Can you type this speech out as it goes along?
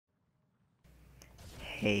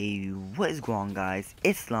Hey, what is going on, guys?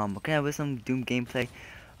 It's Llama. Okay, with some Doom gameplay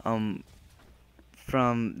um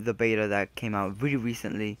from the beta that came out really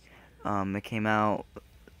recently. It came out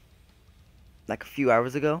like a few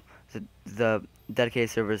hours ago. So the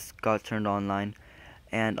dedicated servers got turned online.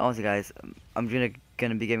 And also, guys, I'm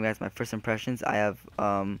gonna be giving you guys my first impressions. I have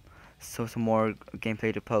some more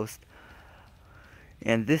gameplay to post.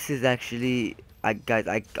 And this is actually, I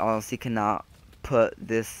honestly cannot put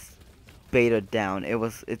this beta down.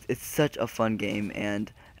 It's such a fun game, and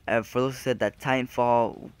for those who said that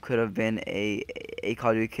Titanfall could have been a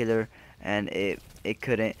Call of Duty killer and it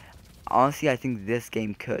couldn't, honestly I think this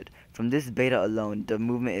game could. From this beta alone, the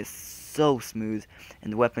movement is so smooth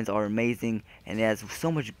and the weapons are amazing and it has so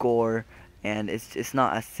much gore, and it's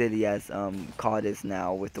not as silly as COD is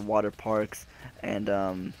now with the water parks and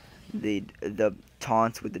the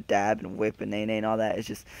taunts with the dab and whip and nay and all that. It's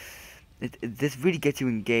just this really gets you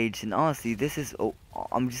engaged, and honestly, this is,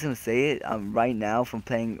 I'm just gonna say it, right now, from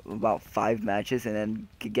playing about 5 matches and then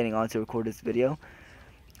getting on to record this video,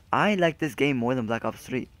 I like this game more than Black Ops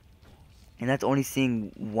 3, and that's only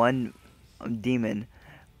seeing one demon,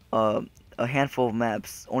 uh, a handful of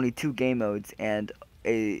maps, only 2 game modes, and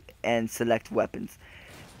select weapons.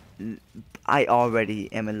 I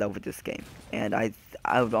already am in love with this game, and I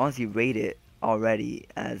would honestly rate it already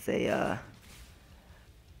as a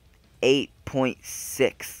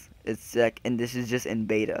 8.6. It's like, and this is just in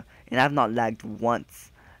beta, and I've not lagged once.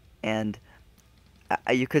 And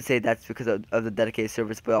you could say that's because of the dedicated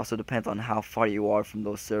servers, but it also depends on how far you are from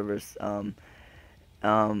those servers. I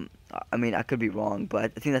mean, I could be wrong, but I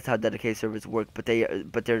think that's how dedicated servers work. But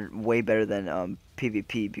they're way better than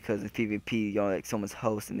PvP, because in PvP you're like someone's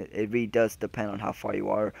host, and it really does depend on how far you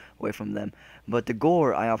are away from them. But the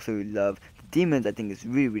gore I absolutely love. The demons I think is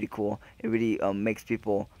really cool. It really makes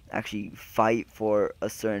people actually fight for a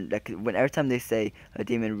certain, like, when every time they say a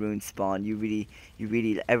demon rune spawn, you really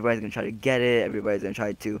everybody's gonna try to get it. Everybody's gonna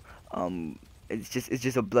try to it's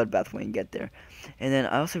just a bloodbath when you get there. And then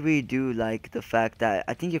I also really do like the fact that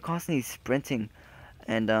I think you're constantly sprinting,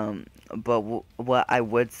 and but what I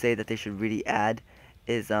would say that they should really add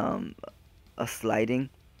is a sliding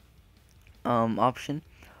option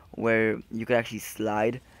where you could actually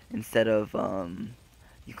slide instead of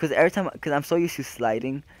because because I'm so used to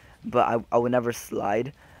sliding, but I would never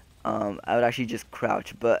slide. I would actually just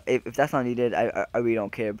crouch. But if that's not needed, I really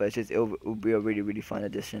don't care. But it would be a really fun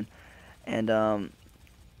addition. And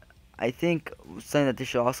I think something that they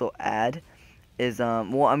should also add is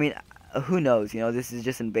well, I mean, who knows? You know, this is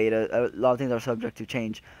just in beta. A lot of things are subject to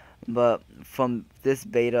change. But from this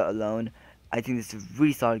beta alone, I think this is a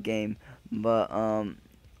really solid game. But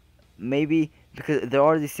maybe because there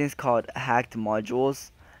are these things called hacked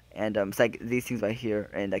modules, and it's like these things right here,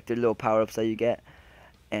 and like they're little power-ups that you get,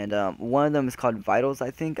 and one of them is called vitals,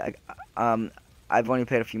 I think. I've only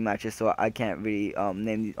played a few matches, so I can't really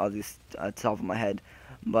name all these top of my head,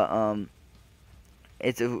 but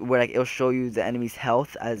it's where like it'll show you the enemy's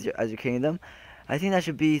health as you're killing them. I think that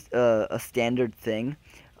should be a standard thing,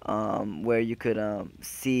 where you could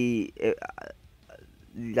see it,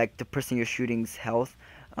 like the person you're shooting's health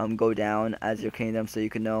go down as you're killing them, so you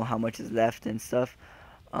can know how much is left and stuff.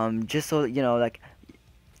 Just so you know, like,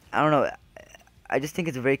 I don't know, I just think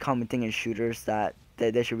it's a very common thing in shooters that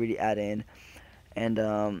they should really add in. And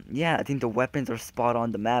yeah, I think the weapons are spot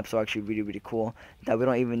on. The maps are actually really cool. That we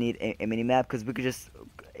don't even need a mini map, because we could just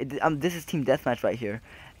this is team deathmatch right here,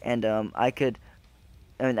 and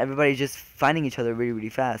everybody's just finding each other really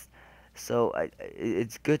fast. So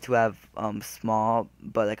it's good to have small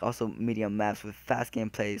but like also medium maps with fast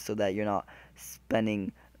gameplay, so that you're not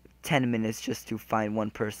spending 10 minutes just to find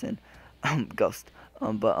one person. Ghost.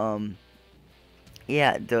 But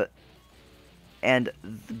yeah,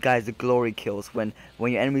 guys, the glory kills, when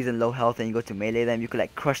your enemy's in low health and you go to melee them, you could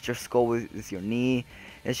like crush their skull with your knee.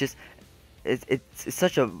 It's just it's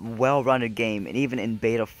such a well-rounded game, and even in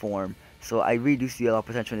beta form. So I really do see a lot of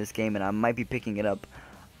potential in this game, and I might be picking it up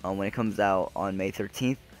when it comes out on May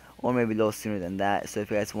 13th, or maybe a little sooner than that. So if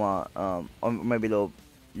you guys want, or maybe a little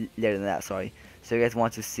later than that, sorry. So if you guys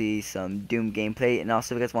want to see some Doom gameplay, and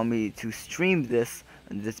also if you guys want me to stream this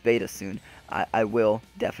beta soon, I will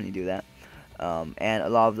definitely do that. And a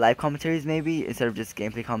lot of live commentaries, maybe instead of just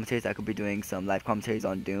gameplay commentaries. I could be doing some live commentaries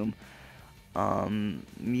on Doom.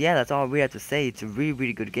 Yeah, that's all we have to say. It's a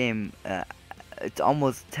really good game. It's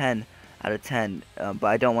almost 10 out of 10, but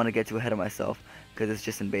I don't want to get too ahead of myself because it's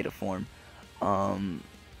just in beta form.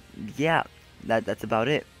 Yeah, that's about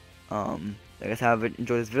it. I guess I have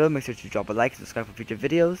enjoyed this video. Make sure to drop a like and subscribe for future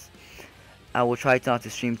videos. I will try not to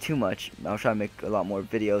stream too much. I'll try to make a lot more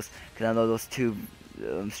videos, because I know those two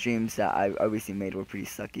streams that I recently made were pretty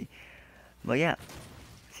sucky. But yeah,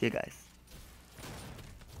 see you guys.